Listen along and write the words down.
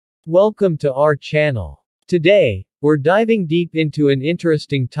Welcome to our channel. Today, we're diving deep into an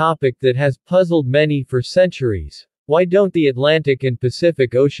interesting topic that has puzzled many for centuries. Why don't the Atlantic and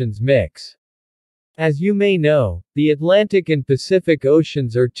Pacific Oceans mix? As you may know, the Atlantic and Pacific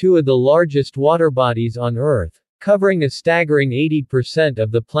Oceans are two of the largest water bodies on Earth, covering a staggering 80%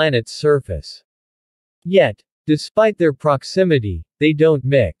 of the planet's surface. Yet, despite their proximity, they don't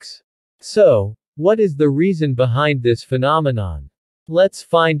mix. So, what is the reason behind this phenomenon? Let's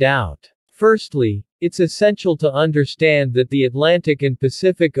find out. Firstly, it's essential to understand that the Atlantic and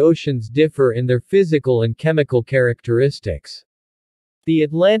Pacific Oceans differ in their physical and chemical characteristics. The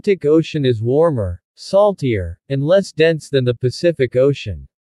Atlantic Ocean is warmer, saltier, and less dense than the Pacific Ocean.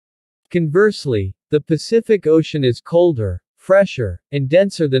 Conversely, the Pacific Ocean is colder, fresher, and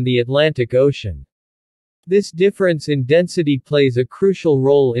denser than the Atlantic Ocean. This difference in density plays a crucial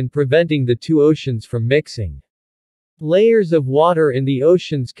role in preventing the two oceans from mixing. Layers of water in the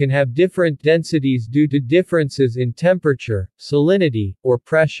oceans can have different densities due to differences in temperature, salinity, or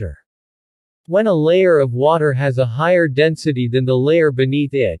pressure. When a layer of water has a higher density than the layer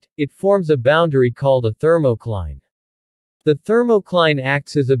beneath it, it forms a boundary called a thermocline. The thermocline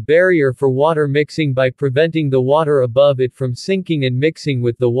acts as a barrier for water mixing by preventing the water above it from sinking and mixing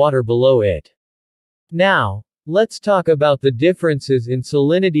with the water below it. Now, let's talk about the differences in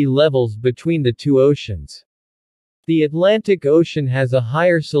salinity levels between the two oceans. The Atlantic Ocean has a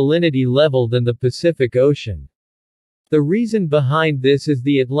higher salinity level than the Pacific Ocean. The reason behind this is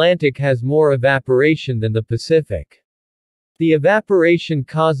the Atlantic has more evaporation than the Pacific. The evaporation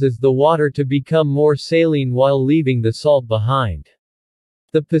causes the water to become more saline while leaving the salt behind.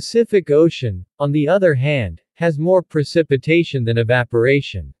 The Pacific Ocean, on the other hand, has more precipitation than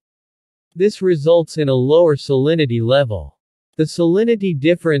evaporation. This results in a lower salinity level. The salinity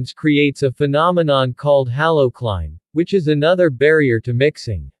difference creates a phenomenon called halocline, which is another barrier to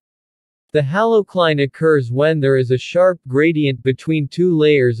mixing. The halocline occurs when there is a sharp gradient between two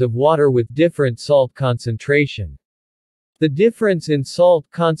layers of water with different salt concentration. The difference in salt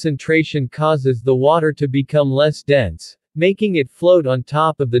concentration causes the water to become less dense, making it float on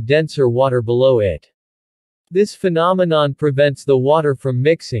top of the denser water below it. This phenomenon prevents the water from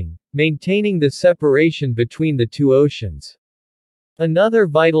mixing, maintaining the separation between the two oceans. Another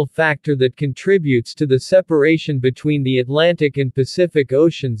vital factor that contributes to the separation between the Atlantic and Pacific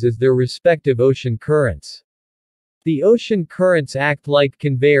Oceans is their respective ocean currents. The ocean currents act like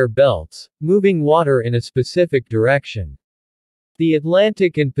conveyor belts, moving water in a specific direction. The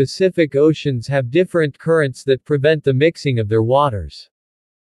Atlantic and Pacific Oceans have different currents that prevent the mixing of their waters.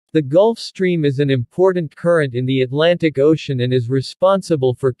 The Gulf Stream is an important current in the Atlantic Ocean and is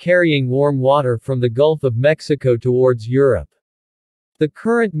responsible for carrying warm water from the Gulf of Mexico towards Europe. The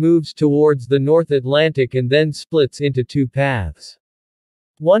current moves towards the North Atlantic and then splits into two paths.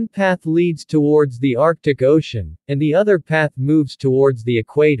 One path leads towards the Arctic Ocean, and the other path moves towards the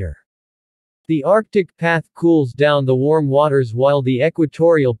equator. The Arctic path cools down the warm waters while the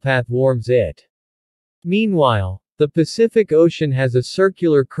equatorial path warms it. Meanwhile, the Pacific Ocean has a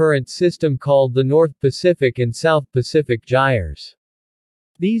circular current system called the North Pacific and South Pacific gyres.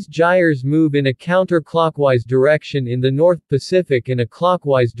 These gyres move in a counterclockwise direction in the North Pacific and a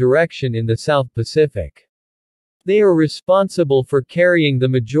clockwise direction in the South Pacific. They are responsible for carrying the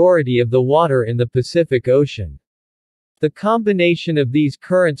majority of the water in the Pacific Ocean. The combination of these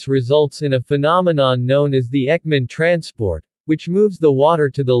currents results in a phenomenon known as the Ekman transport, which moves the water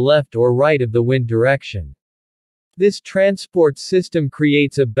to the left or right of the wind direction. This transport system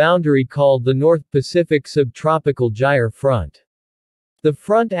creates a boundary called the North Pacific Subtropical Gyre Front. The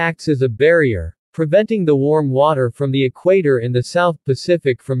front acts as a barrier, preventing the warm water from the equator in the South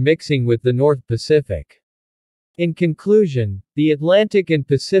Pacific from mixing with the North Pacific. In conclusion, the Atlantic and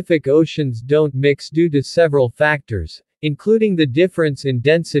Pacific Oceans don't mix due to several factors, including the difference in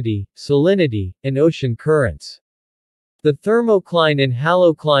density, salinity, and ocean currents. The thermocline and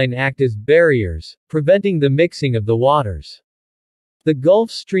halocline act as barriers, preventing the mixing of the waters. The Gulf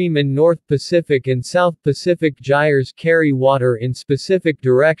Stream and North Pacific and South Pacific gyres carry water in specific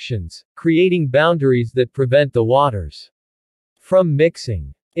directions, creating boundaries that prevent the waters from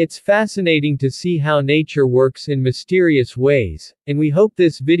mixing. It's fascinating to see how nature works in mysterious ways, and we hope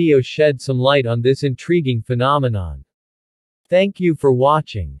this video shed some light on this intriguing phenomenon. Thank you for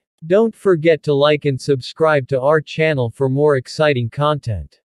watching. Don't forget to like and subscribe to our channel for more exciting content.